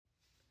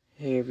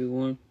Hey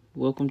everyone,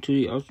 welcome to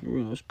the Austin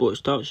Reynolds Sports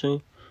Talk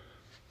Show.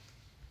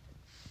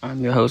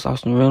 I'm your host,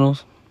 Austin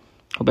Reynolds.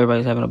 Hope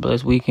everybody's having a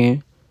blessed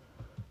weekend.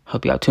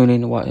 Hope y'all tune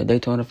in to watch the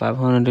Daytona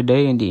 500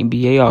 today and the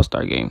NBA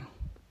All-Star Game.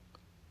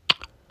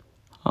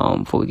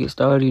 Before we get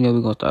started,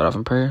 we're going to start off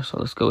in prayer, so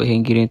let's go ahead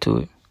and get into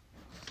it.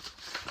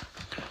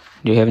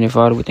 Dear Heavenly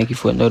Father, we thank you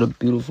for another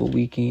beautiful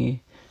weekend.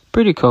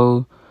 Pretty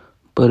cold,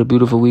 but a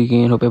beautiful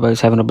weekend. Hope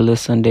everybody's having a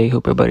blessed Sunday.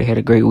 Hope everybody had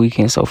a great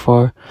weekend so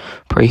far.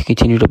 Pray you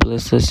continue to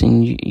bless us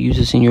and use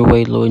us in your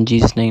way, Lord. In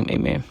Jesus' name,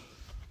 amen.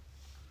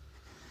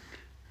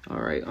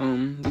 Alright, we're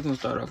going to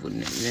start off with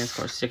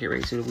NASCAR's second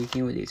race of the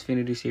weekend with the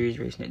Xfinity Series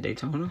racing at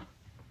Daytona.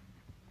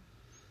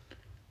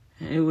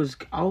 And it was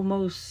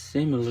almost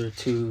similar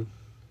to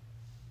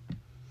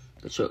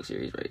the Truck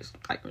Series race.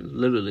 Like,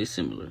 literally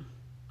similar.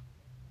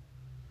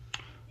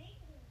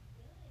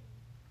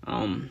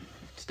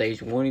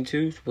 Stage 1 and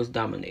 2 was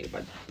dominated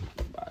by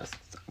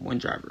one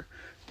driver.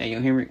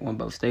 Daniel Hemrick won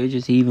both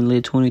stages. He even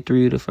led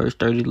 23 of the first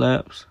 30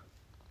 laps.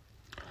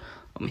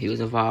 He was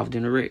involved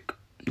in a wreck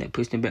that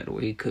pushed him back to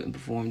where he couldn't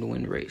perform to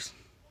win the race.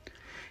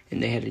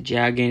 And they had a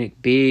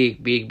gigantic,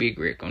 big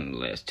wreck on the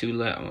last two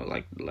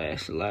laps, the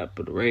last lap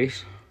of the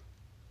race.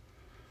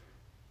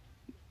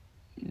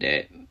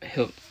 That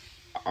helped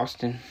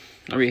Austin.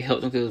 Not really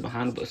helped him because it was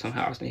behind him, but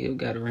somehow Austin Hill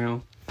got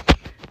around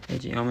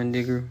Edgy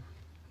Allmendinger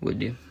with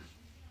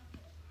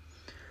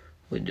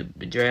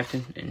the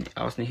drafting, and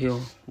Austin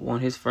Hill won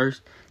his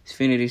first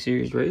Xfinity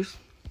Series race,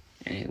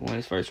 and he won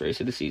his first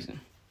race of the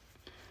season.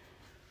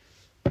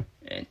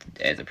 And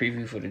as a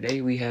preview for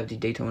today, we have the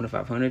Daytona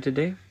 500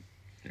 today.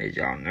 As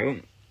y'all know,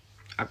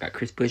 I got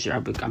Chris Buescher.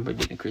 I'm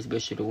predicting Chris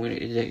Buescher to win it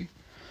today.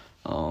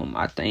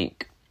 I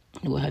think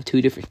we'll have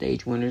two different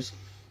stage winners,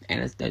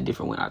 and it's that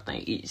different winner. I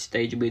think each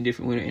stage will be a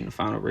different winner, and the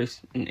final race,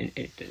 and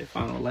the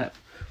final lap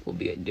will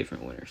be a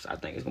different winner. So I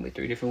think it's going to be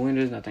three different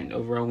winners, and I think the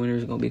overall winner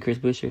is going to be Chris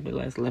Buescher, the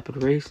last lap of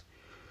the race.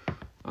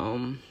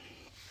 But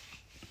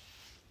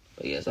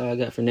yeah, that's all I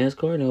got for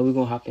NASCAR. Now we're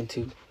going to hop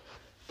into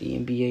the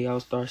NBA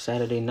All-Star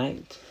Saturday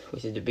night,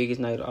 which is the biggest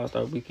night of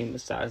All-Star weekend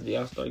besides the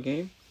All-Star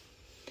game.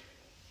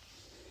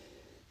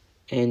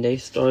 And they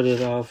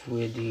started off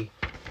with the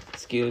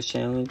Skills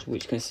Challenge,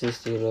 which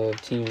consisted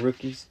of team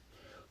rookies,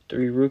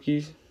 3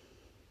 rookies,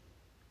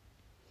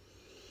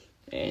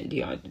 and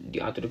the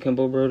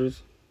DeAndre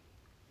brothers,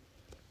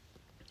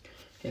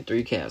 and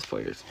 3 Cavs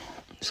players.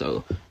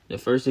 So the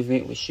first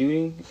event was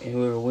shooting, and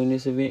whoever won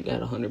this event got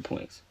 100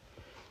 points.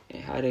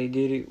 And how they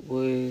did it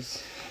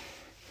was,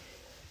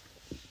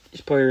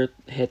 each player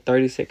had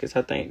 30 seconds,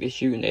 I think, to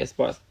shoot in that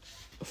spot.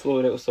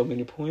 Floor that was so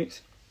many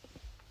points.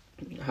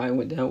 How it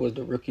went down was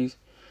the rookies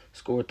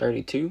scored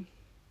 32.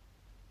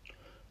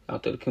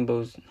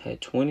 Antetokounmpo's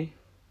had 20,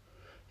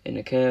 and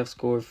the Cavs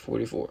scored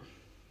 44.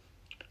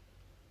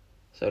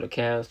 So the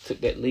Cavs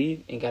took that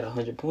lead and got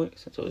 100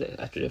 points. So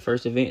that after the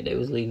first event, they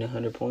was leading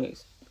 100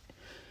 points.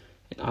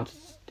 And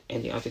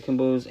the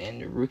Antetokounmpo's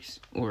and the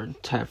rookies were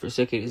tied for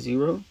second at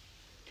 0.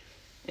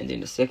 And then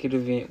the second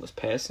event was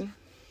passing.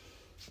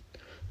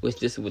 What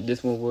this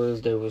one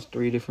was, there was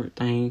 3 different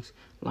things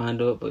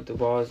lined up with the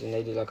bars, and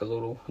they did like a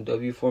little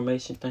W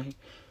formation thing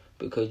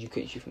because you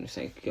couldn't shoot from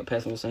you could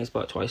pass from the same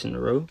spot twice in a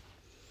row.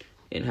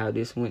 And how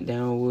this went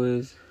down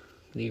was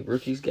the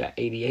rookies got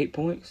 88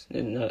 points.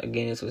 And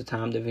again, this was a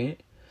timed event.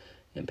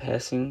 And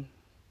passing,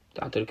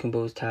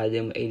 Antetokounmpo's tied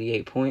them with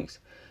 88 points.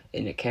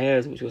 And the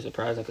Cavs, which was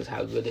surprising because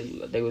how good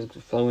they was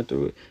flowing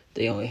through it,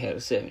 they only had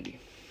a 70.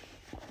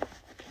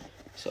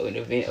 So in the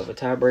event of a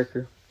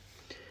tiebreaker,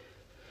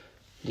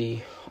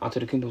 the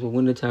Antetokounmpo will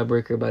win the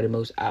tiebreaker by the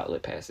most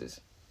outlet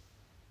passes.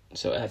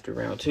 So after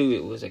round 2,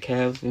 it was a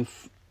Cavs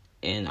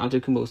and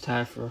Antetokounmpo was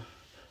tied for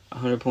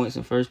 100 points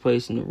in first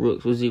place, and the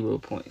Rooks with 0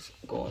 points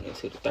going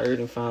into the third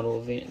and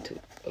final event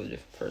of the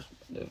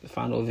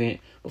final event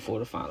before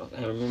the finals.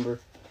 And remember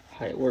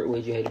how it worked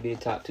was you had to be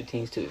the top 2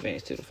 teams to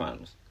advance to the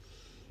finals.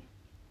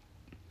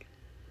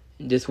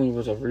 This one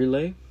was a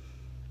relay,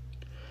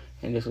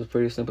 and this was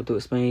pretty simple to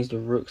explain. The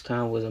Rooks'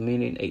 time was 1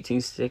 minute and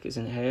 18 seconds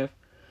and a half,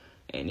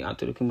 and the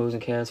Antetokounmpo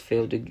and Cavs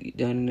failed to get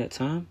done in that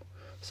time,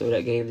 so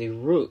that gave the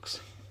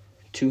Rooks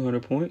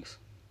 200 points.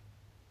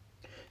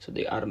 So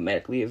they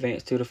automatically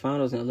advanced to the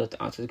finals and left the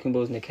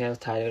Antetokounmpo and the Cavs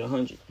tied at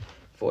 100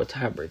 for a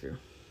tiebreaker.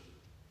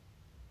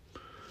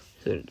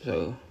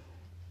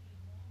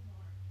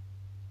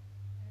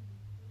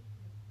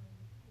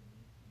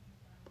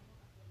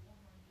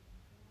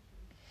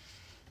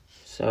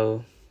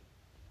 So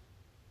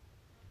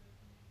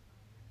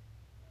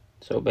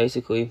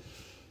basically,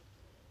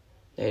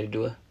 they had to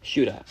do a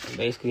shootout. And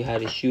basically, how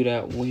the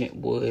shootout went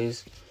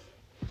was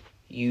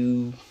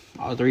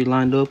all 3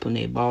 lined up and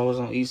they balls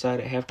on each side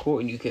at half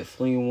court, and you kept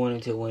flinging one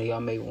until one of y'all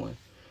made one.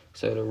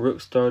 So the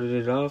Rooks started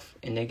it off,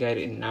 and they got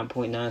it in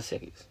 9.9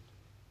 seconds.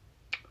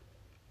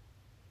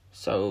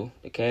 So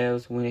the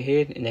Cavs went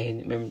ahead, and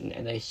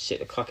they set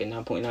the clock at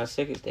 9.9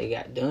 seconds. They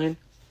got done,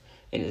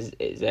 and it's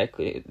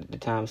exactly the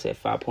time said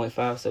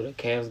 5.5. So the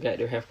Cavs got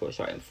their half court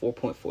shot in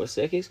 4.4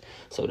 seconds.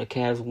 So the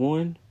Cavs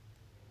won.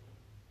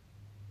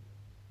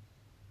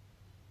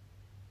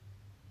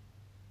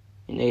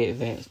 and they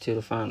advanced to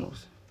the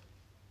finals.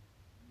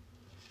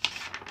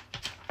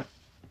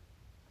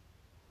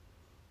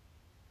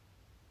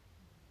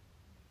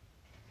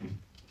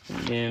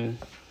 And then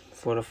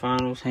for the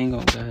finals, hang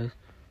on, guys.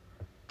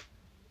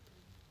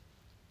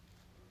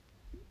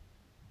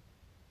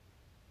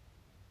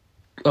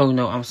 Oh,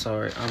 no, I'm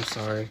sorry.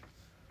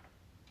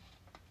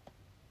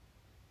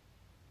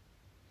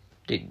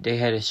 They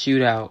had a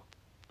shootout.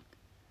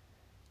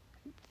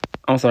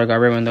 I'm sorry, I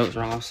read my notes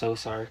wrong. I'm so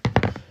sorry.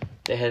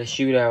 They had a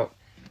shootout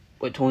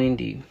between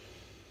the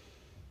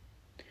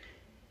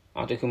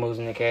Antetokounmpo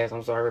and the Cavs.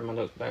 I'm sorry, I read my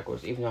notes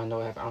backwards. Even though I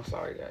know I'm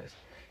sorry, guys.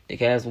 The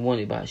Cavs won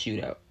it by a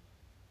shootout.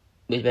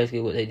 Which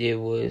basically what they did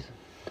was,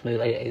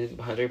 they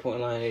behind the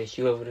 3-point line, they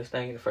shoot over this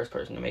thing, and the first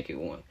person to make it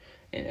won.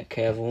 And the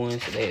Cavs won,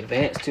 so they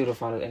advanced to the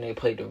finals, and they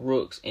played the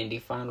Rooks in the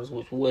finals,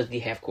 which was the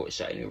half-court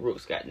shot. And the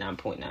Rooks got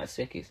 9.9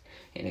 seconds,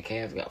 and the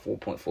Cavs got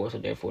 4.4, so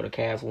therefore the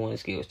Cavs won the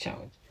skills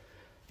challenge.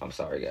 I'm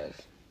sorry, guys.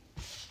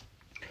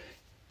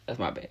 That's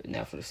my bad.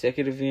 Now for the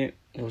second event,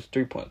 it was a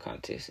 3-point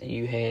contest, and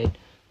you had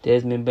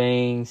Desmond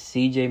Bain,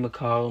 C.J.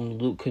 McCollum,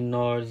 Luke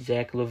Kennard,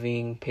 Zach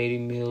LaVine, Patty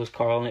Mills,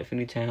 Karl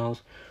Anthony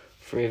Towns,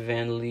 Fred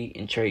VanVleet,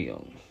 and Trae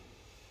Young.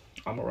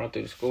 I'm going to run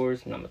through the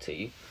scores, and I'm going to tell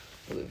you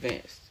who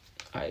advanced.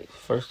 All right,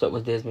 first up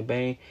was Desmond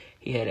Bain.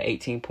 He had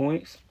 18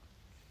 points.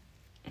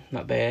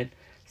 Not bad.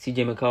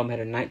 C.J. McCollum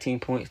had 19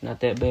 points. Not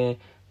that bad.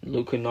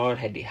 Luke Kennard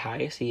had the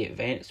highest. He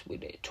advanced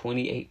with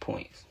 28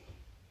 points.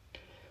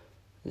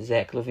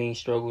 Zach LaVine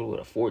struggled with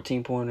a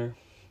 14-pointer.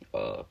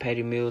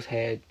 Patty Mills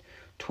had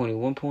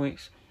 21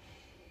 points.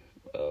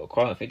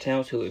 Karl Anthony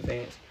Towns, who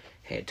advanced,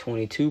 had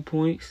 22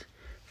 points.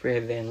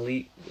 Fred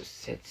VanVleet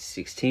had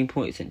 16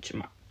 points. And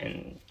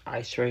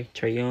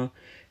Trae Young,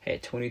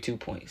 had 22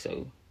 points.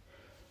 So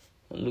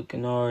Luke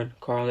Kennard,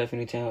 Karl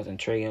Anthony Towns, and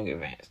Trae Young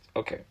advanced.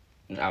 Okay.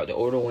 Now the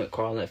order went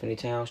Karl Anthony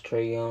Towns,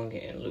 Trae Young,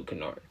 and Luke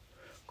Kennard.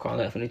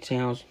 Karl Anthony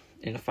Towns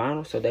in the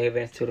finals, so they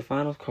advanced to the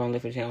finals. Karl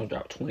Anthony Towns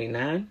dropped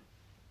 29,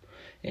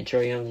 and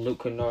Trae Young and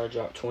Luke Kennard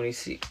dropped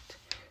 26.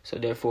 So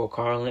therefore,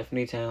 Karl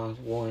Anthony Towns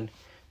won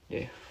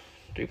the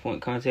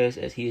 3-point contest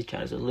as he is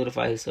trying to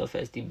solidify himself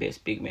as the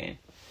best big man,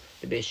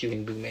 the best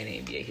shooting big man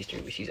in NBA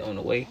history, which he's on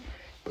the way.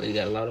 But he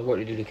got a lot of work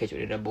to do to catch up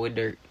to that boy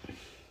Dirk.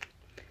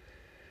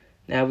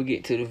 Now we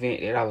get to the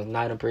event that I was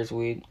not impressed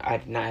with. I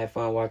did not have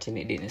fun watching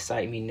it. It didn't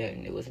excite me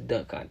nothing. It was a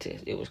dunk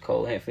contest. It was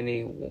Cole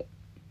Anthony,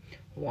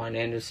 Juan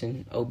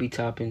Anderson, Obi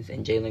Toppins,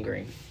 and Jalen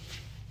Green.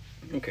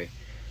 Okay.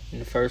 In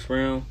the first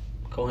round,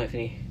 Cole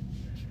Anthony,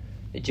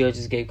 the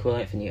judges gave Cole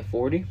Anthony a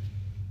 40.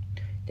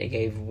 They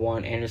gave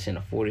Juan Anderson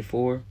a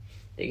 44.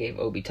 They gave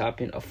Obi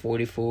Toppin a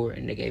 44.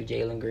 And they gave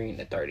Jalen Green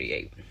a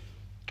 38.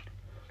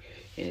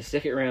 In the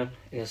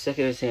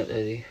second attempt of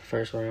the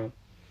first round,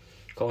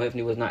 Cole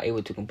Anthony was not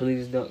able to complete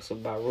his dunk, so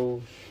by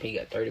rule, he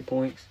got 30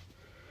 points.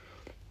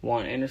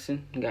 Juan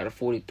Anderson got a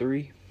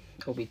 43.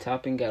 Obi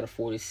Toppin got a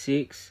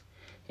 46.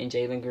 And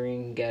Jalen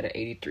Green got an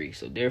 83.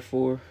 So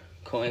therefore,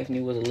 Cole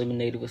Anthony was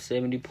eliminated with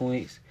 70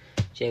 points.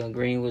 Jalen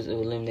Green was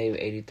eliminated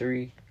with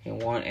 83.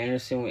 And Juan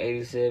Anderson with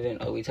 87.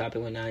 Obi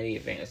Toppin with 90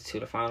 advanced to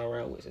the final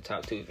round, which the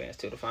top two advanced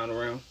to the final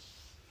round.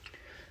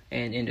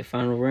 And in the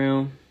final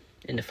round,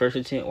 in the first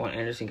attempt, Juan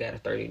Anderson got a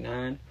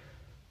 39.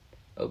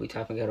 Obi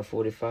Toppin got a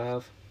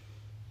 45.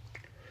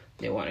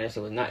 Then Juan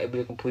Anderson was not able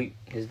to complete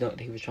his dunk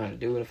that he was trying to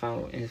do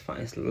in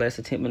his last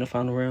attempt in the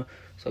final round.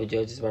 So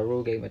judges by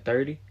rule gave him a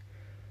 30.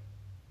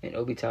 And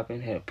Obi Toppin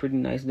had a pretty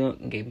nice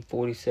dunk and gave him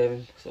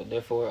 47. So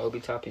therefore,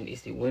 Obi Toppin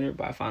is the winner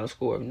by a final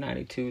score of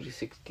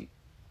 92-69.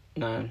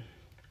 Like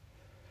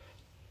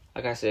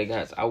I said,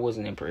 guys, I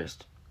wasn't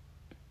impressed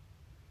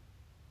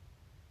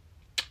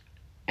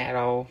at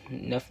all.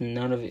 Nothing,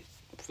 none of it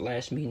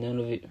flashed me. None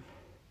of it.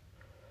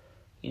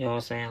 You know what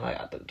I'm saying? Like,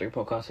 I thought the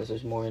 3-point contest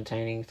was more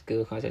entertaining.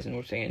 Skill contest, and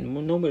we're saying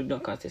normally the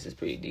dunk contest is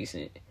pretty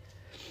decent.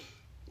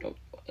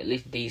 At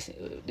least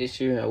decent.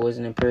 This year, I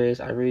wasn't impressed.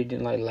 I really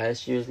didn't like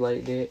last year's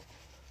like that.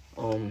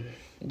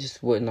 It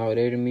just wasn't all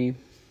there to me.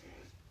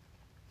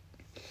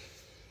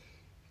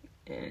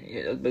 And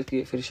yeah, that's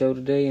basically it for the show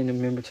today. And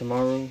remember,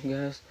 tomorrow,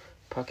 guys,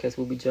 podcast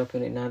will be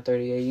jumping at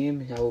 9:30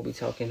 a.m. And I will be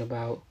talking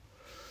about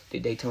the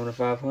Daytona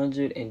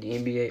 500 and the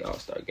NBA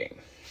All-Star Game.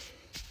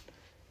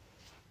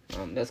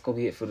 That's going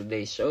to be it for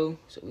today's show.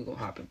 So we're going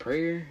to hop in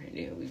prayer, and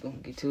then we're going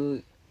to get to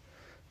it.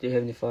 Dear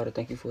Heavenly Father,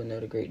 thank you for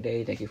another great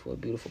day. Thank you for a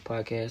beautiful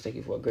podcast. Thank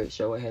you for a great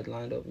show I had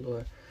lined up,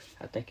 Lord.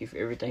 I thank you for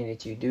everything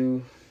that you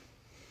do.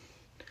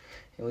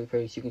 And we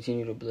pray that you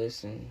continue to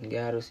bless and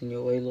guide us in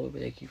your way, Lord. We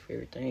thank you for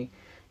everything.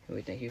 And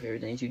we thank you for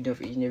everything that you've done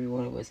for each and every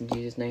one of us. In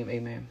Jesus' name,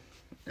 amen.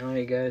 All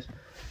right, guys.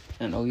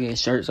 And oh, yeah,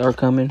 shirts are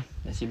coming.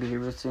 They should be here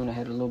real soon. I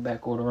had a little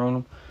back order on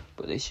them,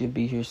 but they should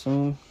be here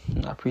soon.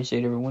 And I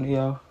appreciate every one of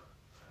y'all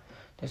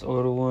that's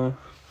ordered one.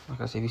 Like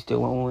I said, if you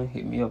still want one,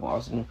 hit me up,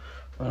 Austin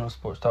Reynolds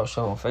Sports Talk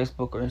Show on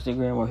Facebook or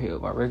Instagram, or hit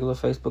up my regular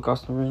Facebook,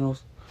 Austin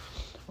Reynolds,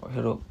 or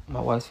hit up my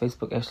wife's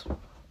Facebook,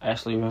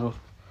 Ashley Reynolds.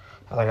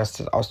 Like I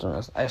said, Austin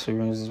Reynolds. Ashley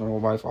Reynolds is my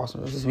wife.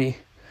 Austin Reynolds is me.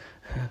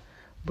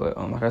 But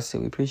like I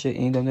said, we appreciate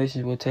any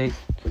donations we'll take.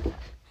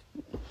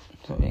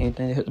 So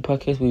anything to help the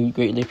podcast, we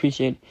greatly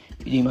appreciate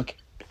it.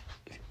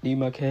 need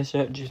my Cash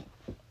App, just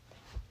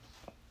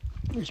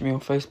reach me on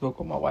Facebook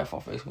or my wife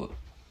on Facebook.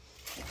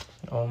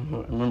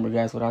 Remember,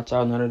 guys, without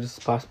y'all, none of this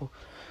is possible.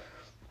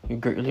 We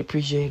greatly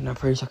appreciate it, and I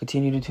pray y'all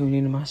continue to tune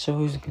into my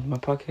shows and my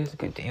podcast,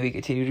 and we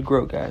continue to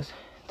grow, guys.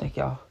 Thank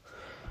y'all,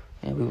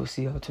 and we will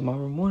see y'all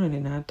tomorrow morning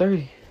at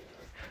 9:30.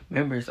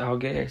 Remember, it's all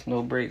gas,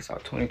 no brakes, all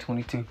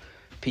 2022.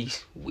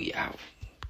 Peace. We out.